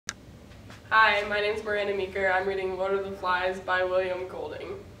Hi, my name is Miranda Meeker. I'm reading Lord of the Flies by William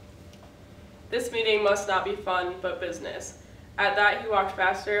Golding. This meeting must not be fun, but business. At that he walked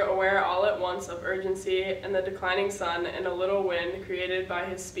faster, aware all at once of urgency and the declining sun and a little wind created by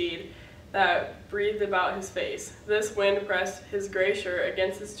his speed that breathed about his face. This wind pressed his gray shirt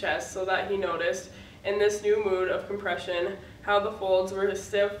against his chest so that he noticed, in this new mood of compression, how the folds were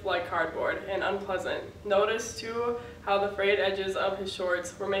stiff like cardboard and unpleasant. Noticed, too, how the frayed edges of his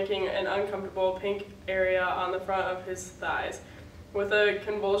shorts were making an uncomfortable pink area on the front of his thighs. With a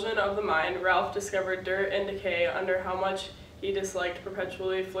convulsion of the mind, Ralph discovered dirt and decay under how much he disliked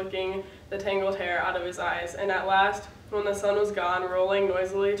perpetually flicking the tangled hair out of his eyes, and at last, when the sun was gone, rolling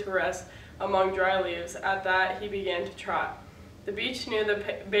noisily to rest among dry leaves, at that he began to trot. The beach near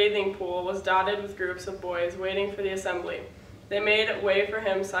the bathing pool was dotted with groups of boys waiting for the assembly. They made way for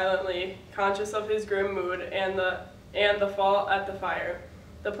him silently, conscious of his grim mood and the fall at the fire.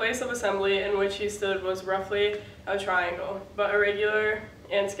 The place of assembly in which he stood was roughly a triangle, but irregular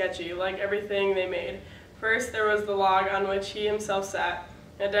and sketchy, like everything they made. First there was the log on which he himself sat,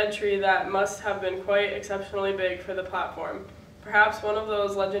 a dead tree that must have been quite exceptionally big for the platform. Perhaps one of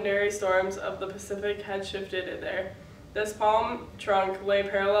those legendary storms of the Pacific had shifted it there. This palm trunk lay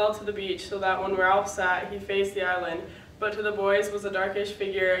parallel to the beach so that when Ralph sat, he faced the island, but to the boys was a darkish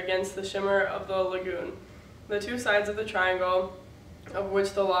figure against the shimmer of the lagoon. The two sides of the triangle, of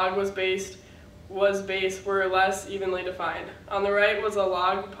which the log was base, were less evenly defined. On the right was a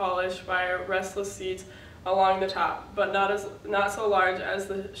log polished by restless seeds along the top, but not so large as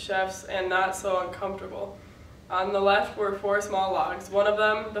the chef's and not so uncomfortable. On the left were four small logs. One of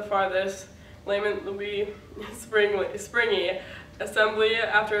them, the farthest, lamentably springy, assembly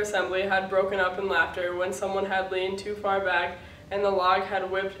after assembly had broken up in laughter when someone had leaned too far back and the log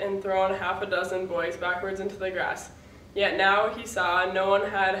had whipped and thrown half a dozen boys backwards into the grass. Yet now he saw no one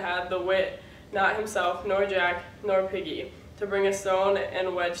had had the wit, not himself, nor Jack, nor Piggy, to bring a stone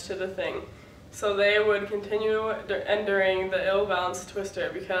and wedge to the thing. So they would continue enduring the ill-balanced twister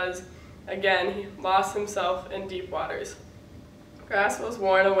because, again, he lost himself in deep waters. Grass was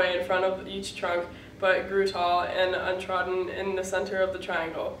worn away in front of each trunk, but grew tall and untrodden in the center of the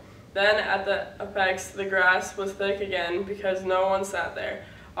triangle. Then at the apex the grass was thick again because no one sat there.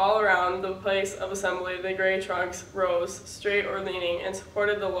 All around the place of assembly the gray trunks rose, straight or leaning, and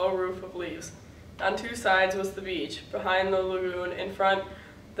supported the low roof of leaves. On two sides was the beach, behind the lagoon, in front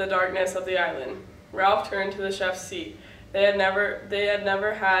the darkness of the island. Ralph turned to the chef's seat. They had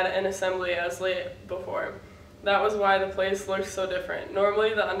never had an assembly as late before. That was why the place looked so different.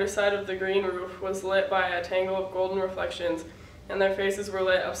 Normally the underside of the green roof was lit by a tangle of golden reflections, and their faces were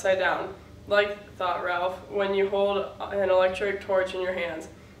lit upside down, like, thought Ralph, when you hold an electric torch in your hands.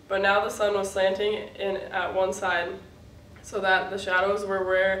 But now the sun was slanting in at one side, so that the shadows were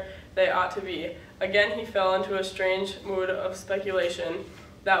where they ought to be. Again he fell into a strange mood of speculation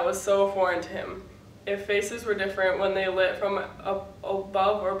that was so foreign to him. If faces were different when they lit from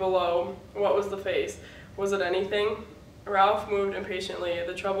above or below, what was the face? Was it anything? Ralph moved impatiently.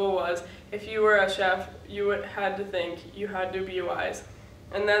 The trouble was, if you were a chef, you had to think, you had to be wise.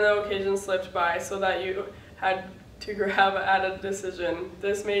 And then the occasion slipped by so that you had to grab at a decision.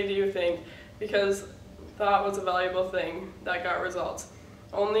 This made you think, because thought was a valuable thing that got results.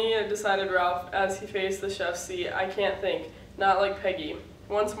 Only, decided Ralph as he faced the chef's seat, I can't think, not like Peggy.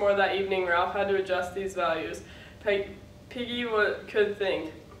 Once more that evening, Ralph had to adjust these values. Piggy could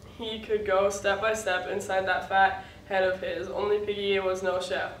think. He could go step by step inside that fat head of his. Only Piggy was no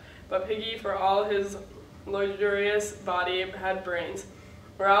chef, but Piggy, for all his luxurious body, had brains.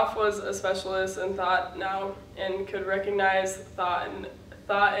 Ralph was a specialist in thought now, and could recognize thought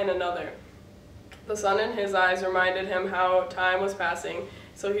in another. The sun in his eyes reminded him how time was passing,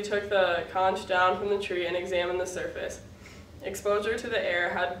 so he took the conch down from the tree and examined the surface. Exposure to the air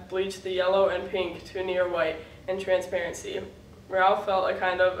had bleached the yellow and pink to near white and transparency. Ralph felt a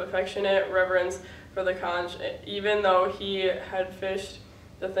kind of affectionate reverence for the conch, even though he had fished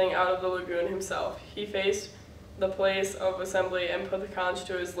the thing out of the lagoon himself. He faced the place of assembly and put the conch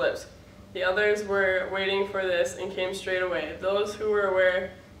to his lips. The others were waiting for this and came straight away. Those who were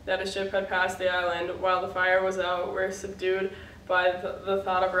aware that a ship had passed the island while the fire was out were subdued by the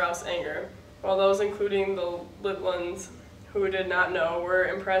thought of Ralph's anger, while those, including the Litlands, who did not know, were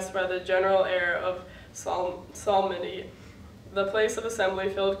impressed by the general air of solemnity. The place of assembly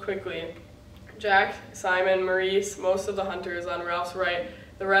filled quickly. Jack, Simon, Maurice, most of the hunters on Ralph's right,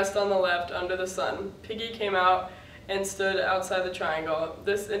 the rest on the left under the sun. Piggy came out and stood outside the triangle.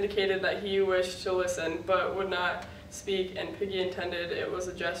 This indicated that he wished to listen, but would not speak, and Piggy intended it was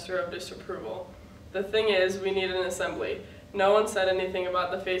a gesture of disapproval. The thing is, we need an assembly. No one said anything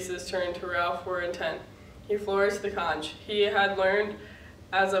about the faces turned to Ralph were intent. He flourished the conch. He had learned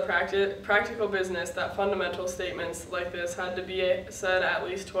as a practical business that fundamental statements like this had to be said at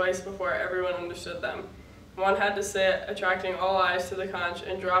least twice before everyone understood them. One had to sit, attracting all eyes to the conch,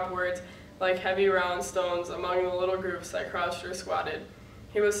 and drop words like heavy round stones among the little groups that crouched or squatted.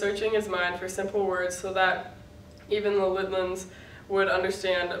 He was searching his mind for simple words so that even the Litlands would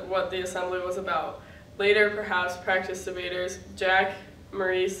understand what the assembly was about. Later, perhaps, practiced debaters, Jack,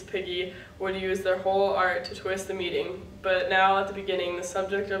 Maurice, Piggy, would use their whole art to twist the meeting, but now at the beginning the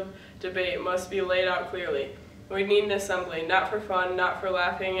subject of debate must be laid out clearly. We need an assembly, not for fun, not for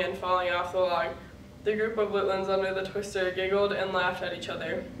laughing and falling off the log. The group of Litlands under the twister giggled and laughed at each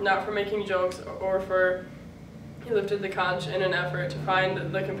other, not for making jokes or for he lifted the conch in an effort to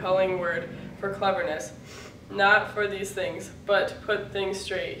find the compelling word for cleverness. Not for these things, but to put things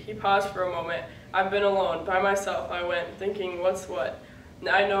straight. He paused for a moment. I've been alone, by myself, I went, thinking what's what.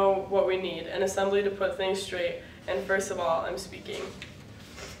 I know what we need, an assembly to put things straight, and first of all, I'm speaking.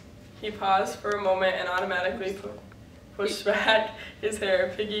 He paused for a moment and automatically pushed back his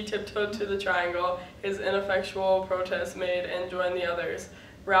hair. Piggy tiptoed to the triangle, his ineffectual protest made, and joined the others.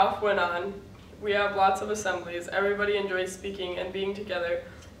 Ralph went on. We have lots of assemblies. Everybody enjoys speaking and being together.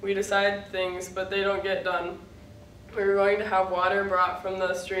 We decide things, but they don't get done. We were going to have water brought from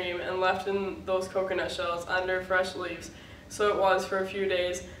the stream and left in those coconut shells under fresh leaves. So it was for a few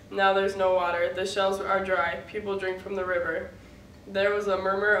days. Now there's no water. The shells are dry. People drink from the river. There was a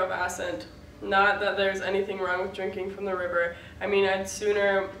murmur of assent. Not that there's anything wrong with drinking from the river. I mean, I'd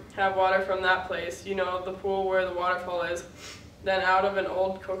sooner have water from that place, you know, the pool where the waterfall is, than out of an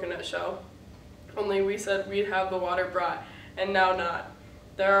old coconut shell. Only we said we'd have the water brought, and now not.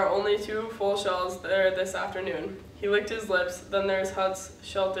 There are only 2 full shells there this afternoon. He licked his lips. Then there's huts,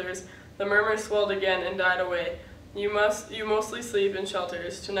 shelters. The murmur swelled again and died away. You mostly sleep in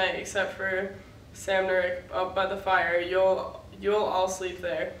shelters tonight, except for Samneric up by the fire. You'll all sleep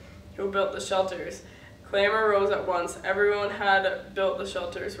there. Who built the shelters? Clamor rose at once. Everyone had built the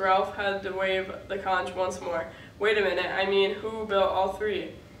shelters. Ralph had to wave the conch once more. Wait a minute, I mean, who built all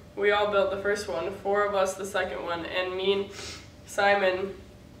 3? We all built the first one, 4 of us the second one, and me and Simon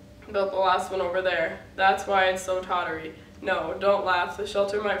built the last one over there. That's why it's so tottery. No, don't laugh. The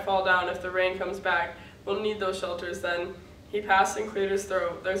shelter might fall down if the rain comes back. We'll need those shelters then. He passed and cleared his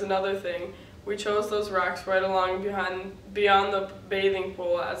throat. There's another thing. We chose those rocks right along beyond the bathing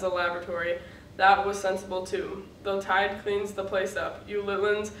pool as a laboratory. That was sensible too. The tide cleans the place up. You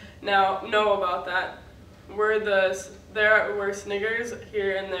Litlands now know about that. There were sniggers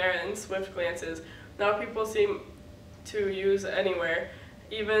here and there and swift glances. Now people seem to use anywhere,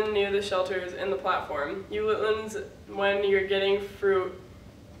 even near the shelters in the platform. You Litlands, when you're getting fruit,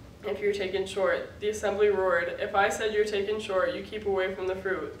 if you're taken short. The assembly roared. If I said you're taken short, you keep away from the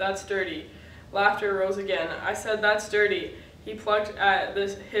fruit. That's dirty. Laughter rose again. I said that's dirty. He plucked at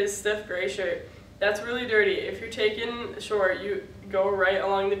his stiff gray shirt. That's really dirty. If you're taken short, you go right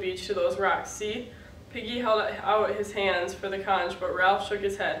along the beach to those rocks. See? Piggy held out his hands for the conch, but Ralph shook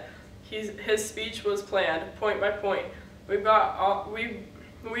his head. His speech was planned, point by point. We've all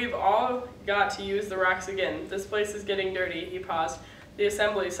got to use the rocks again. This place is getting dirty. He paused. The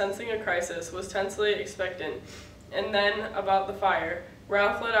assembly, sensing a crisis, was tensely expectant. And then, about the fire.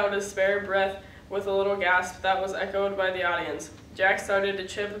 Ralph let out a spare breath with a little gasp that was echoed by the audience. Jack started to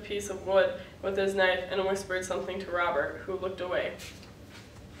chip a piece of wood with his knife and whispered something to Robert, who looked away.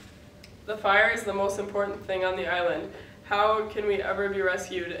 The fire is the most important thing on the island. How can we ever be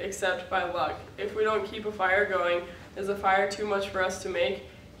rescued except by luck? If we don't keep a fire going, is a fire too much for us to make?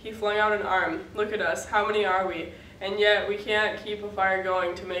 He flung out an arm. Look at us. How many are we? And yet we can't keep a fire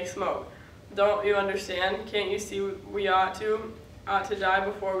going to make smoke. Don't you understand? Can't you see we ought to die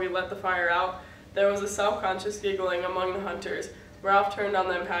before we let the fire out? There was a self-conscious giggling among the hunters. Ralph turned on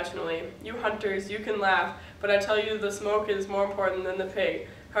them passionately. You hunters, you can laugh, but I tell you the smoke is more important than the pig,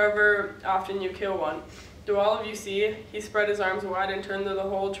 however often you kill one. Do all of you see? He spread his arms wide and turned to the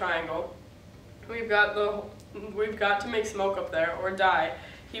whole triangle. We've got to make smoke up there, or die.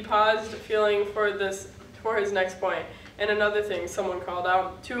 He paused, feeling for his next point. And another thing, someone called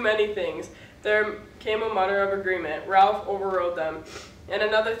out. Too many things. There came a mutter of agreement. Ralph overrode them. And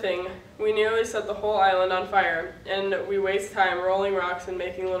another thing, we nearly set the whole island on fire, and we waste time rolling rocks and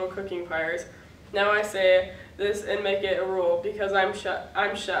making little cooking fires. Now I say this and make it a rule, because I'm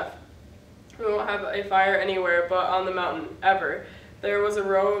chef. We won't have a fire anywhere but on the mountain, ever. There was a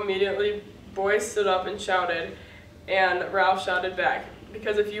row immediately. Boys stood up and shouted, and Ralph shouted back.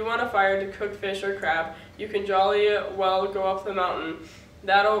 Because if you want a fire to cook fish or crab, you can jolly well go up the mountain.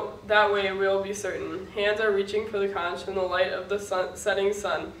 That way we'll be certain. Hands are reaching for the conch in the light of the setting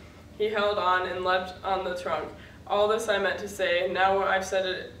sun. He held on and leapt on the trunk. All this I meant to say. Now I've said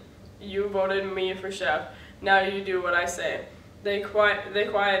it. You voted me for chef. Now you do what I say. They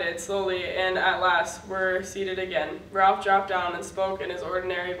quieted slowly, and at last were seated again. Ralph dropped down and spoke in his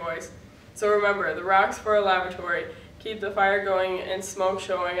ordinary voice. So remember, the rock's for a lavatory. Keep the fire going and smoke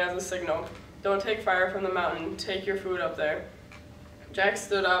showing as a signal. Don't take fire from the mountain. Take your food up there. Jack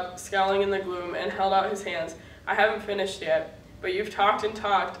stood up, scowling in the gloom, and held out his hands. I haven't finished yet. But you've talked and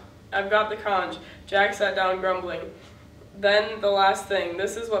talked. I've got the conch. Jack sat down, grumbling. Then the last thing.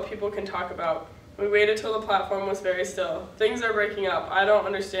 This is what people can talk about. We waited till the platform was very still. Things are breaking up. I don't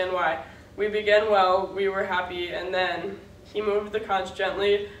understand why. We began well. We were happy, and then he moved the conch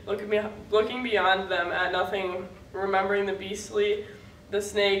gently, looking beyond them at nothing, remembering the beastly, the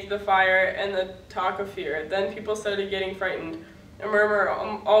snake, the fire, and the talk of fear. Then people started getting frightened. A murmur,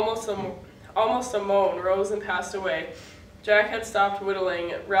 almost a moan, rose and passed away. Jack had stopped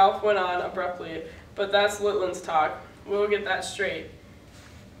whittling. Ralph went on abruptly, but that's Litland's talk. We'll get that straight.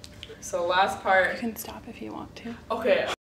 So last part. You can stop if you want to. Okay.